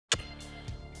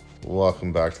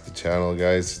Welcome back to the channel,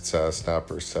 guys. It's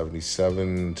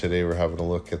Snapper77. Today we're having a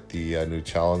look at the new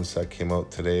challenge that came out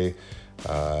today.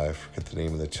 I forget the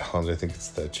name of the challenge. I think it's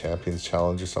the Champions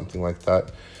Challenge or something like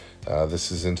that.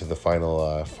 This is into the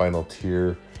final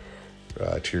tier,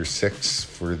 tier 6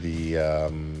 for the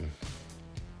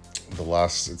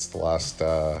last. It's the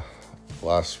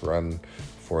last run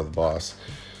for the boss.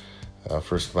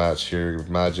 First match here,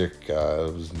 Magic.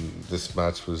 This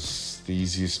match was the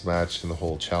easiest match in the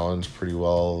whole challenge, pretty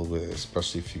well,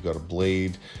 especially if you got a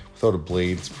blade. Without a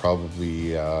blade, it's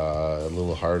probably a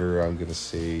little harder. I'm gonna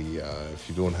say if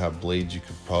you don't have blades, you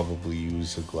could probably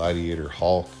use a Gladiator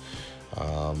Hulk,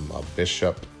 a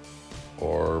Bishop,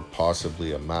 or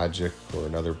possibly a Magic or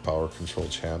another power control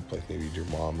champ like maybe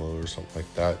Dormammu or something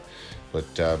like that.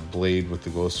 But Blade with the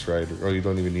Ghost Rider, or you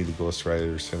don't even need the Ghost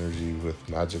Rider synergy with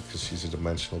Magic because she's a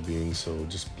dimensional being, so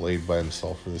just Blade by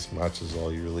himself for this match is all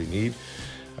you really need.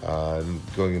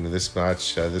 Going into this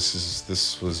match,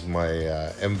 this was my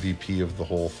MVP of the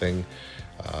whole thing.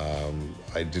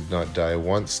 I did not die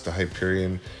once to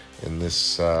Hyperion in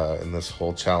this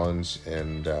whole challenge,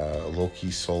 and Loki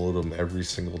soloed him every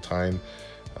single time.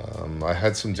 I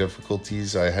had some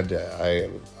difficulties. I had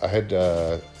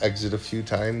to exit a few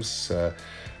times.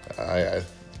 I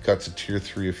got to tier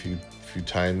 3 a few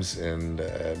times, and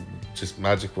just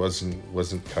Magic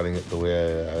wasn't cutting it the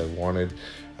way I wanted.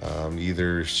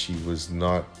 Either he was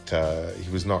not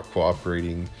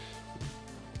cooperating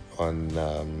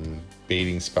on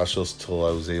baiting specials till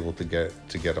I was able to get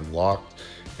him locked,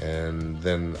 and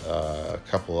then a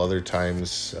couple other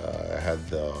times I had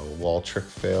the wall trick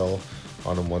fail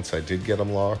on him once I did get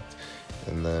him locked,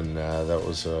 and then that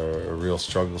was a real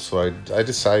struggle. So I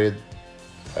decided,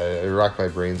 I racked my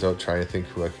brains out trying to think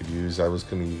who I could use. I was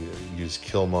going to use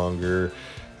Killmonger,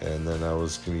 and then I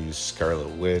was going to use Scarlet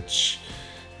Witch,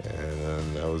 and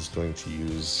then I was going to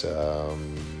use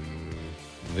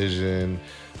Vision,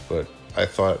 but I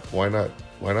thought, why not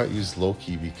use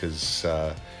Loki, because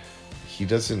he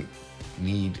doesn't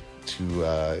need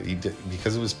to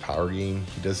because of his power gain,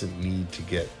 he doesn't need to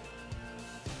get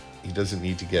doesn't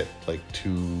need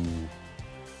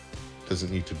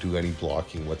to do any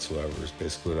blocking whatsoever is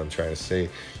basically what I'm trying to say.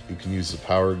 You can use the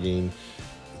power gain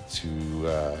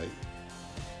to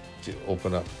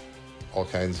open up all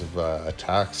kinds of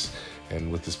attacks,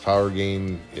 and with this power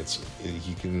gain,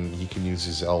 he can use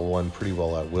his L1 pretty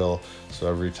well at will. So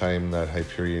every time that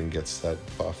Hyperion gets that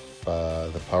buff,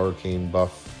 the power gain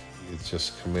buff, it's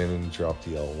just come in and drop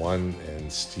the L1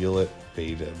 and steal it,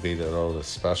 bait it out of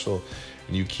special,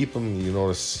 and you keep him. You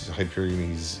notice Hyperion,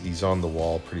 he's on the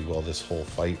wall pretty well this whole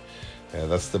fight,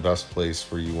 and that's the best place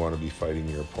where you want to be fighting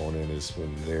your opponent, is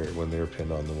when they're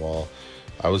pinned on the wall.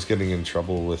 I was getting in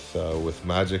trouble with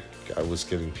Magic. I was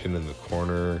getting pinned in the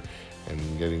corner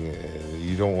and getting.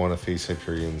 You don't want to face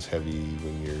Hyperion's heavy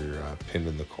when you're pinned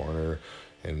in the corner,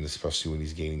 and especially when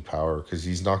he's gaining power, because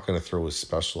he's not going to throw his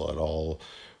special at all.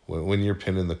 When you're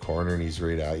pinned in the corner and he's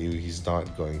right at you, he's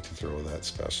not going to throw that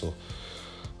special.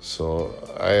 So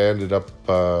I ended up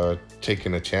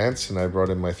taking a chance, and I brought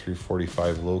in my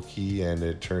 345 Loki, and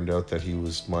it turned out that he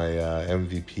was my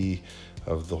MVP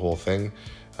of the whole thing.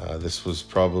 This was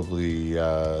probably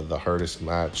the hardest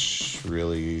match,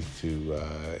 really,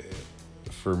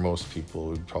 for most people.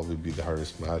 It would probably be the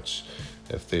hardest match,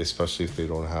 especially if they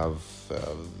don't have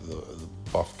the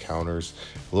buff counters.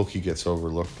 Loki gets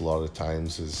overlooked a lot of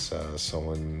times as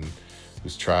someone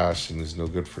who's trash and is no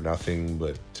good for nothing,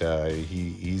 but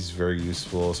he's very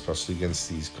useful, especially against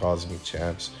these cosmic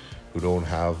champs who don't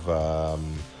have.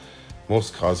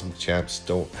 Most cosmic champs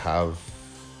don't have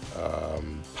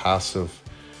passive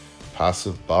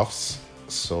buffs,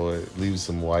 so it leaves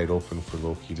them wide open for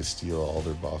Loki to steal all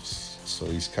their buffs. So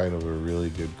he's kind of a really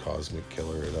good cosmic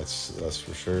killer, that's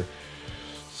for sure.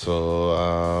 So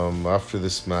after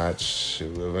this match,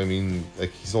 I mean,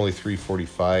 like, he's only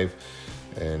 345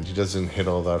 and he doesn't hit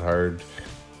all that hard,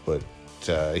 but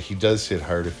he does hit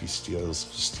hard if he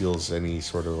steals any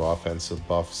sort of offensive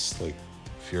buffs like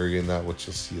Fury and that, which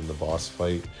you'll see in the boss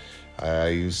fight.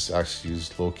 I actually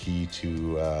used Loki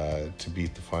to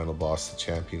beat the final boss, the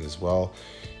champion, as well.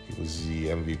 He was the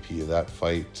MVP of that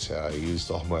fight. I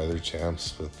used all my other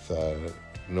champs with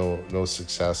no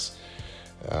success.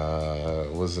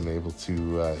 Wasn't able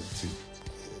to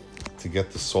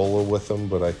get the solo with him,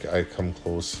 but I come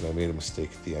close, and I made a mistake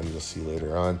at the end. You'll see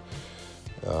later on.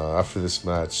 After this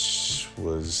match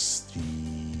was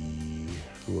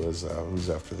who's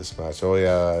after this match? Oh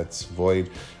yeah, it's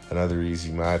Void. Another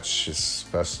easy match,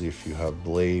 especially if you have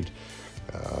Blade.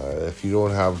 If you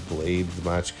don't have Blade, the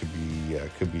match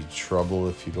could be trouble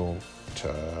if you don't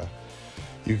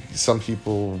Some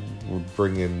people would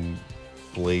bring in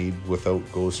Blade without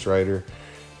Ghost Rider.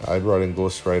 I brought in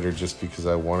Ghost Rider just because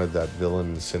I wanted that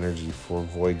villain synergy for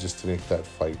Void, just to make that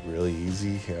fight really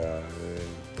easy.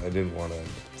 I didn't want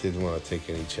to take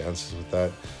any chances with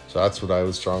that. So that's what I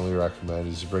would strongly recommend,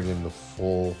 is bring in the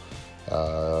full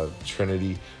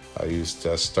Trinity. I used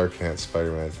Stark Enhanced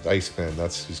Spider-Man, Iceman.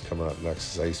 That's who's coming up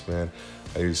next, is Iceman.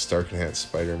 I used Stark Enhanced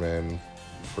Spider-Man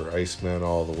for Iceman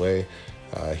all the way.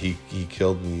 He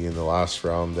killed me in the last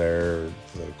round there.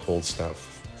 The cold snap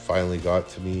finally got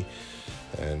to me.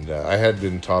 And I had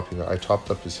been I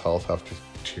topped up his health after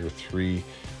tier 3,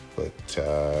 but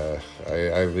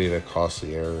I made a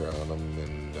costly error on him,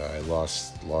 and I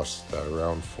lost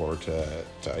round 4 to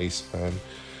Iceman.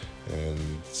 And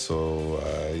so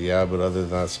yeah, but other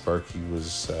than that, Sparky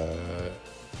was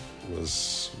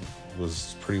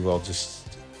pretty well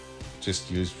just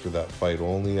used for that fight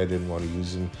only. I didn't want to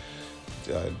use him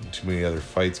too many other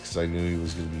fights, because I knew he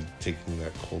was going to be taking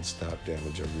that cold snap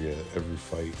damage every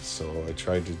fight. So I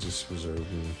tried to just reserve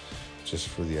him just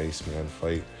for the Iceman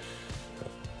fight.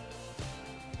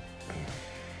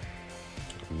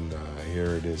 And,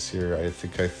 here it is. Here, I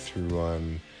think I threw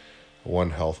on 1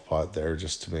 health pot there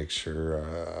just to make sure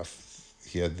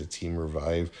he had the team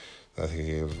revive. I think I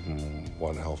gave him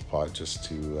 1 health pot just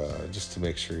to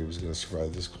make sure he was going to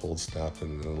survive this cold snap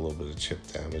and a little bit of chip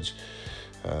damage.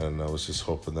 And I was just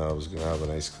hoping that I was going to have a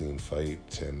nice clean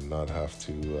fight and not have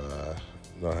to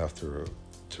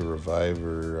revive,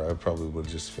 or I probably would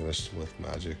have just finished with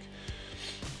magic.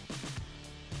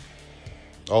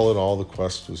 All in all, the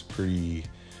quest was pretty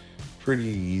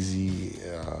easy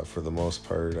for the most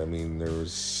part. I mean,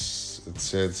 there's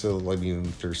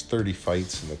 30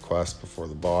 fights in the quest before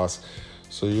the boss,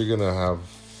 so you're gonna have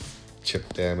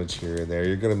chip damage here and there.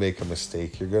 You're gonna make a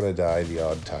mistake. You're gonna die the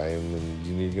odd time, and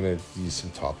you're gonna use some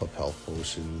top-up health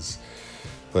potions.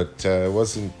 But it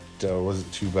wasn't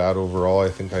too bad overall. I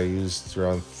think I used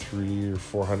around 300 or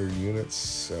 400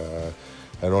 units.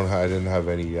 I didn't have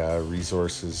any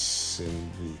resources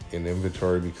in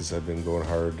inventory because I've been going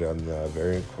hard on the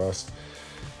variant quest.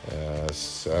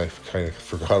 So I kind of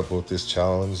forgot about this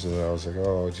challenge, and I was like,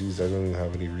 oh geez, I don't even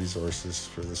have any resources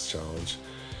for this challenge.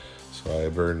 So I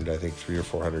burned, I think, 300 or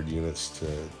 400 units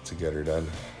to get her done.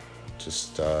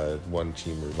 Just 1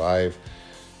 team revive,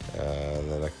 and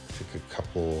then I think a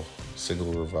couple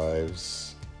single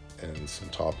revives and some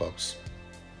top-ups.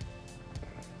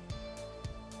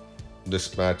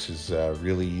 This match is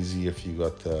really easy if you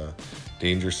got the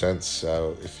danger sense.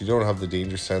 If you don't have the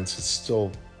danger sense, it's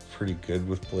still pretty good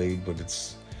with Blade, but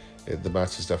the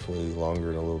match is definitely longer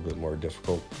and a little bit more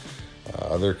difficult.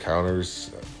 Other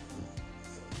counters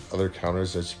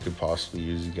that you could possibly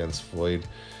use against Void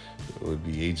would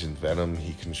be Agent Venom.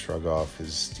 He can shrug off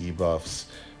his debuffs.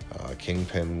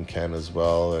 Kingpin can as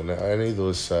well, and any of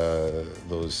those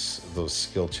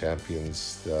skill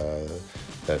champions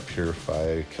that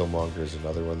purify. Killmonger is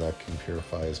another one that can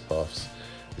purify his buffs.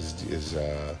 His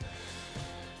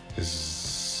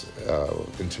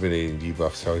intimidating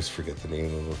debuffs. I always forget the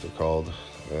name of what they're called.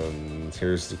 And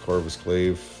here's the Corvus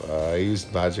Glaive. I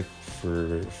used magic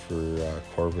for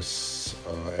Corvus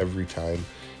every time.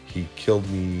 He killed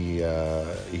me.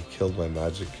 He killed my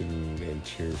magic in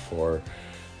tier 4,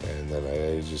 and then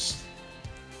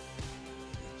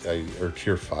or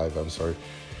tier 5. I'm sorry.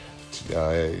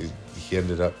 He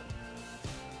ended up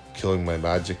killing my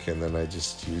magic, and then I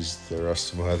just used the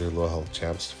rest of my other low health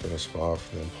champs to finish him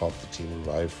off, and then popped the team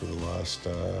revive for the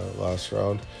last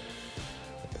round.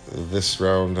 This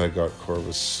round I got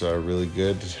Corvus really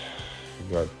good.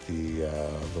 I got the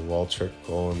wall trick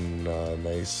going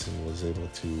nice, and was able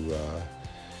to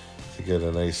get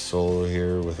a nice solo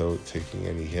here without taking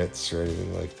any hits or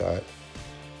anything like that.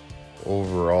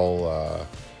 Overall,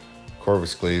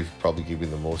 Corvus Glaive probably gave me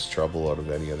the most trouble out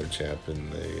of any other champ in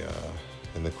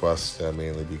the quest,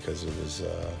 mainly because of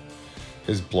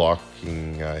his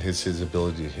blocking, his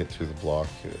ability to hit through the block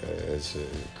as a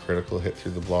critical hit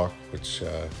through the block, which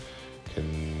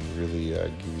can really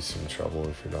give you some trouble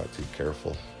if you're not too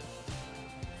careful.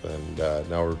 And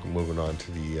now we're moving on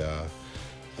to the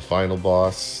final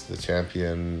boss, the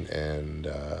champion, and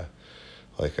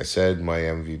like I said, my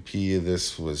MVP of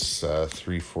this was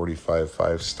 345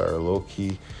 5-star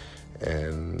Loki,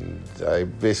 and I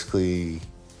basically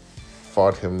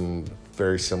fought him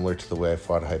very similar to the way I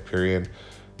fought Hyperion.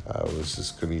 I was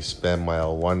just going to spam my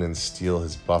L1 and steal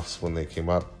his buffs when they came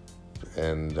up.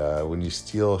 And when you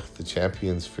steal the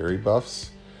champion's fairy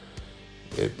buffs,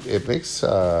 it makes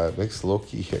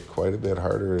Loki hit quite a bit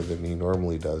harder than he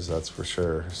normally does, that's for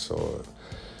sure. So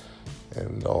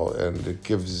and it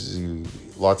gives you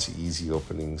lots of easy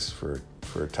openings for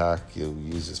attack. You'll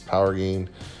use his power gain.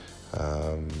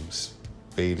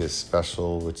 Bait is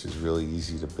special, which is really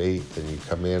easy to bait. Then you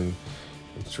come in,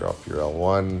 you drop your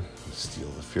L1, steal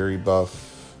the Fury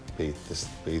buff, bait the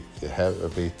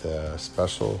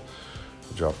special,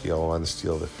 drop the L1,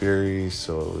 steal the Fury.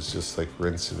 So it was just like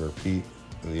rinse and repeat.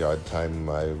 And the odd time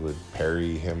I would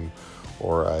parry him,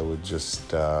 or I would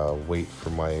just wait for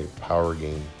my power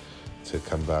gain to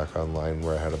come back online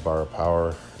where I had a bar of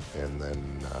power, and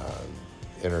then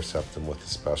intercept him with the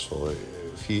special.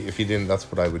 If he didn't,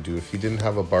 that's what I would do. If he didn't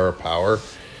have a bar of power,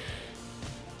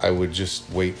 I would just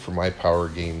wait for my power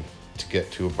gain to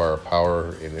get to a bar of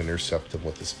power and intercept him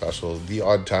with the special. The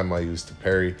odd time I used the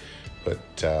parry, but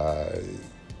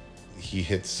he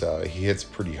hits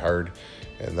pretty hard,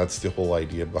 and that's the whole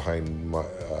idea behind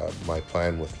my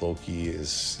plan with Loki.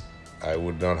 Is I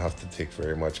would not have to take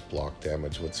very much block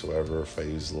damage whatsoever. If I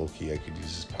use Loki, I could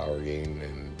use his power gain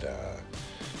and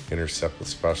intercept with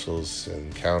specials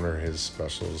and counter his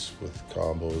specials with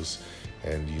combos,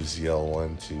 and use the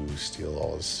L1 to steal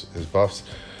all his buffs.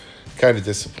 Kind of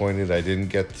disappointed I didn't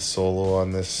get the solo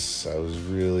on this. I was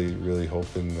really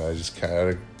hoping. I just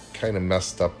kind of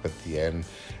messed up at the end.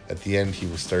 At the end, he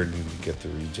was starting to get the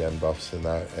regen buffs in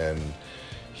that, and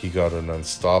he got an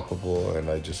unstoppable, and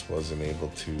I just wasn't able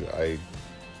to. I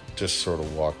just sort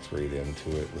of walked right into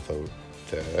it without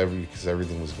because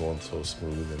everything was going so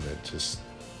smooth, and it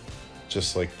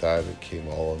just like that, it came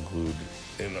all unglued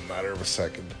in a matter of a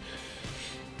second.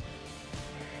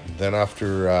 Then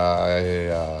after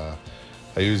I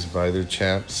used my other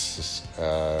champs,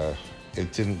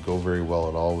 it didn't go very well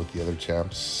at all with the other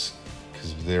champs,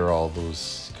 because they're all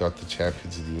those got the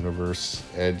Champions of the Universe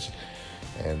edge,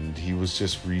 and he was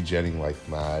just regenning like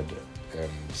mad,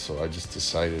 and so I just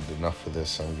decided enough of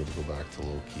this, I'm going to go back to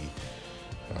Loki.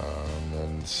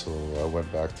 And so I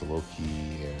went back to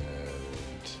Loki,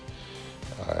 and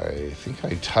I think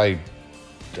I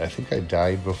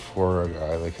died before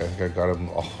I think I got him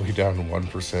all the way down to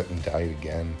 1% and died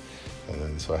again, and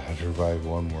then so I had to revive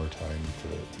one more time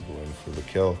to go in for the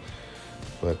kill.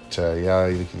 But yeah,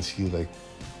 you can see like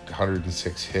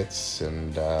 106 hits,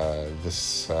 and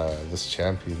this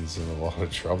champion's in a lot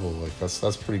of trouble. Like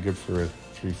that's pretty good for a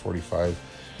 345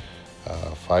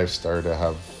 5-star to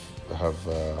have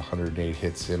 108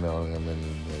 hits in on him,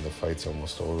 and the fight's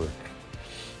almost over.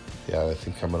 Yeah, I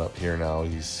think coming up here now,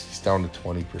 he's down to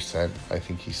 20%. I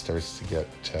think he starts to get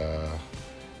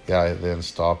the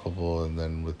unstoppable, and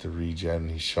then with the regen,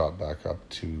 he shot back up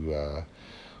to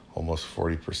almost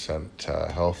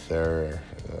 40% health there.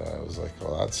 I was like,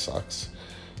 oh, that sucks.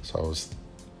 So I was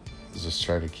just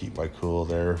trying to keep my cool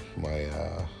there.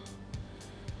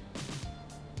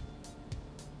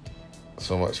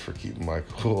 So much for keeping my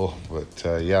cool.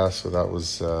 But yeah, so that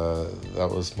was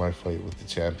my fight with the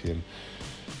champion.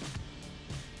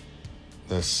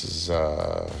 This is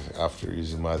after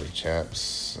using my other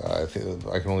champs. I think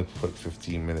I can only put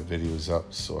 15-minute videos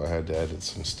up, so I had to edit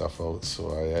some stuff out.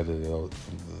 So I edited out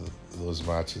those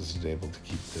matches and able to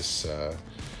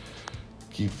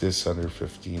keep this under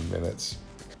 15 minutes.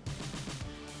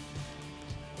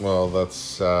 Well,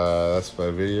 that's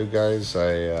my video, guys.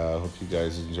 I hope you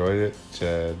guys enjoyed it,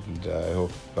 and I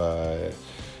hope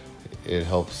it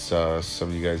helps some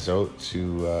of you guys out to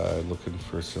looking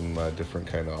for some different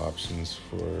kind of options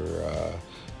for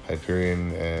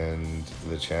Hyperion and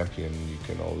the champion. You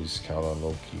can always count on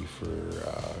Loki for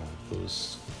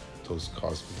those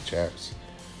cosmic champs.